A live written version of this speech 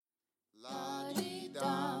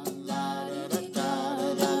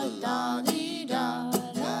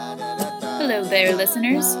there,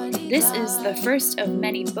 listeners. This is the first of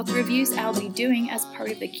many book reviews I'll be doing as part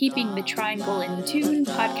of the Keeping the Triangle in Tune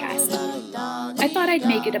podcast. I thought I'd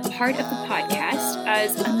make it a part of the podcast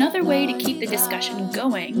as another way to keep the discussion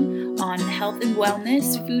going on health and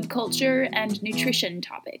wellness, food culture, and nutrition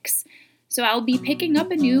topics. So I'll be picking up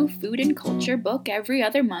a new food and culture book every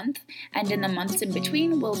other month, and in the months in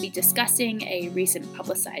between, we'll be discussing a recent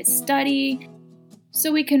publicized study,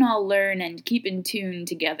 so we can all learn and keep in tune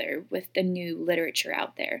together with the new literature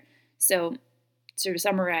out there. So, to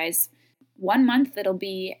summarize, one month it'll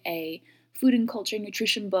be a food and culture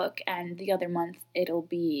nutrition book, and the other month it'll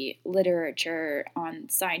be literature on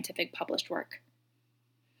scientific published work.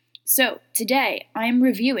 So, today I'm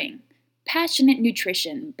reviewing Passionate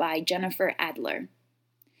Nutrition by Jennifer Adler.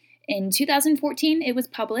 In 2014, it was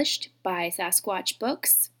published by Sasquatch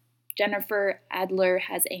Books. Jennifer Adler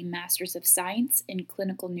has a Master's of Science in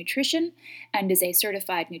Clinical Nutrition and is a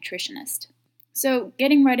certified nutritionist. So,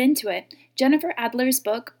 getting right into it, Jennifer Adler's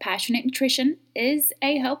book, Passionate Nutrition, is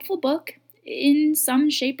a helpful book in some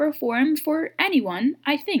shape or form for anyone,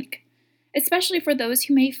 I think, especially for those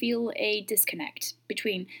who may feel a disconnect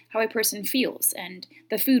between how a person feels and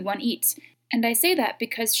the food one eats. And I say that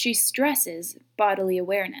because she stresses bodily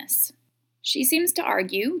awareness. She seems to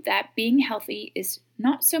argue that being healthy is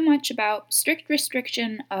not so much about strict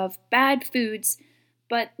restriction of bad foods,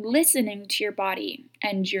 but listening to your body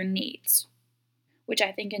and your needs, which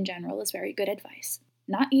I think in general is very good advice.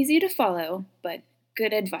 Not easy to follow, but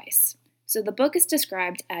good advice. So the book is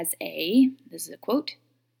described as this is a quote,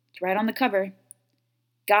 it's right on the cover,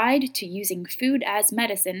 Guide to Using Food as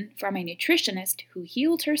Medicine from a Nutritionist Who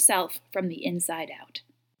Healed Herself from the Inside Out.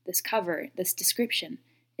 This description,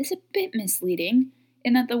 is a bit misleading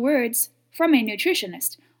in that the words from a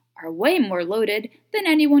nutritionist are way more loaded than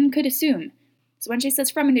anyone could assume. So when she says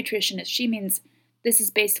from a nutritionist, she means this is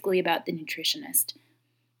basically about the nutritionist.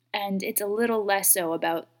 And it's a little less so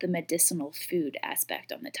about the medicinal food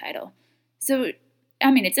aspect on the title. So,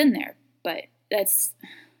 it's in there, but it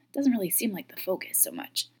doesn't really seem like the focus so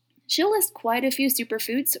much. She'll list quite a few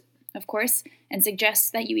superfoods, of course, and suggests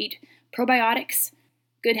that you eat probiotics,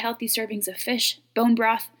 good healthy servings of fish, bone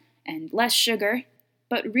broth, and less sugar.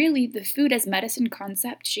 But really, the food as medicine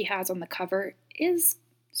concept she has on the cover is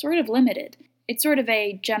sort of limited. It's sort of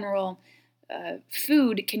a general,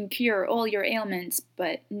 food can cure all your ailments,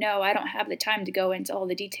 but no, I don't have the time to go into all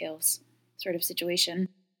the details sort of situation.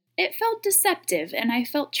 It felt deceptive, and I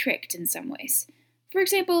felt tricked in some ways. For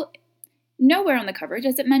example, nowhere on the cover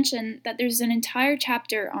does it mention that there's an entire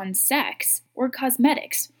chapter on sex, or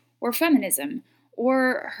cosmetics, or feminism,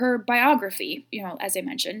 or her biography, as I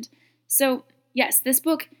mentioned. So, yes, this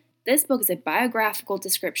book is a biographical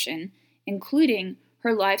description, including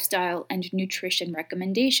her lifestyle and nutrition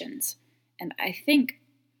recommendations. And I think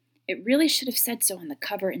it really should have said so on the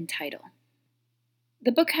cover and title.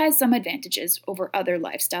 The book has some advantages over other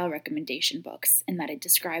lifestyle recommendation books in that it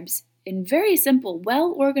describes, in very simple,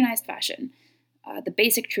 well-organized fashion, the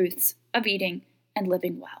basic truths of eating and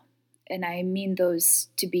living well. And I mean those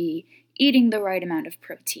to be eating the right amount of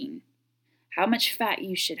protein, how much fat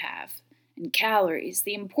you should have, and calories,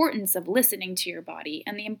 the importance of listening to your body,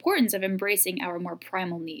 and the importance of embracing our more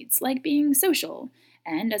primal needs, like being social,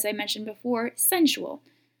 and, as I mentioned before, sensual.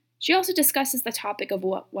 She also discusses the topic of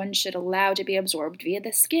what one should allow to be absorbed via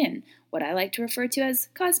the skin, what I like to refer to as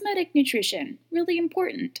cosmetic nutrition, really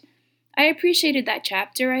important. I appreciated that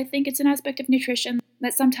chapter. I think it's an aspect of nutrition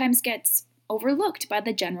that sometimes gets overlooked by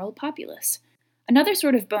the general populace. Another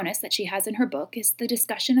sort of bonus that she has in her book is the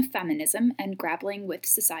discussion of feminism and grappling with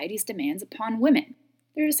society's demands upon women.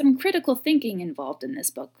 There is some critical thinking involved in this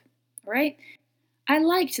book, all right? I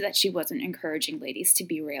liked that she wasn't encouraging ladies to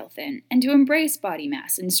be rail thin and to embrace body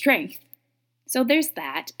mass and strength. So there's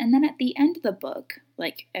that, and then at the end of the book,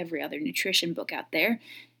 like every other nutrition book out there,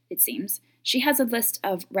 it seems, she has a list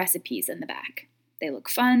of recipes in the back. They look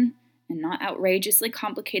fun and not outrageously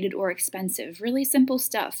complicated or expensive, really simple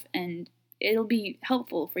stuff, and it'll be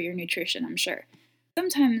helpful for your nutrition, I'm sure.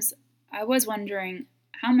 Sometimes I was wondering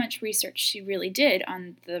how much research she really did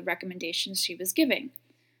on the recommendations she was giving,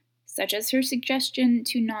 such as her suggestion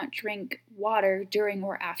to not drink water during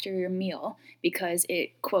or after your meal because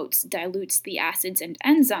it, quotes, dilutes the acids and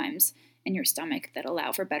enzymes in your stomach that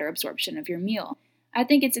allow for better absorption of your meal. I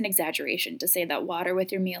think it's an exaggeration to say that water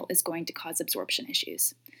with your meal is going to cause absorption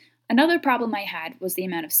issues. Another problem I had was the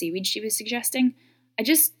amount of seaweed she was suggesting. I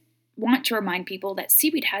just want to remind people that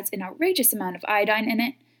seaweed has an outrageous amount of iodine in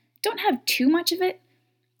it. Don't have too much of it.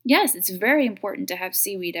 Yes, it's very important to have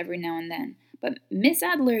seaweed every now and then, But Miss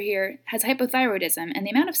Adler here has hypothyroidism, and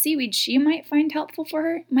the amount of seaweed she might find helpful for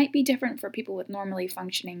her might be different for people with normally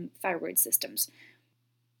functioning thyroid systems.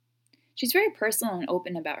 She's very personal and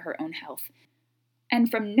open about her own health.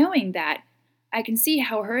 And from knowing that, I can see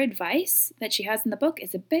how her advice that she has in the book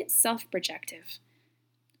is a bit self-projective.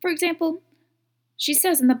 For example, she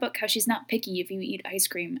says in the book how she's not picky if you eat ice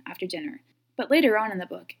cream after dinner. But later on in the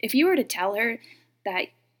book, if you were to tell her that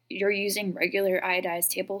you're using regular iodized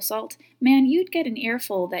table salt, man, you'd get an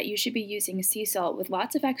earful that you should be using sea salt with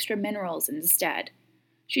lots of extra minerals instead.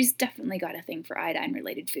 She's definitely got a thing for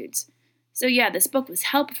iodine-related foods. So yeah, this book was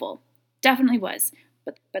helpful. Definitely was.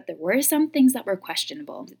 But there were some things that were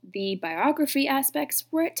questionable. The biography aspects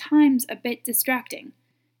were at times a bit distracting.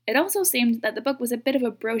 It also seemed that the book was a bit of a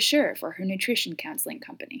brochure for her nutrition counseling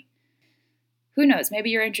company. Who knows, maybe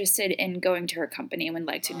you're interested in going to her company and would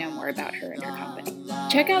like to know more about her and her company.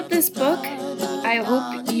 Check out this book. I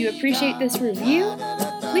hope you appreciate this review.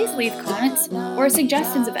 Please leave comments or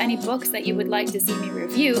suggestions of any books that you would like to see me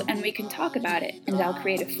review, and we can talk about it. And I'll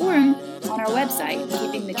create a forum on our website,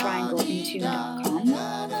 keepingthetriangleintune.com,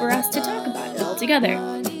 for us to talk about it all together.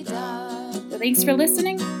 So thanks for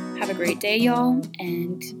listening. Have a great day, y'all,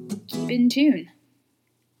 and keep in tune.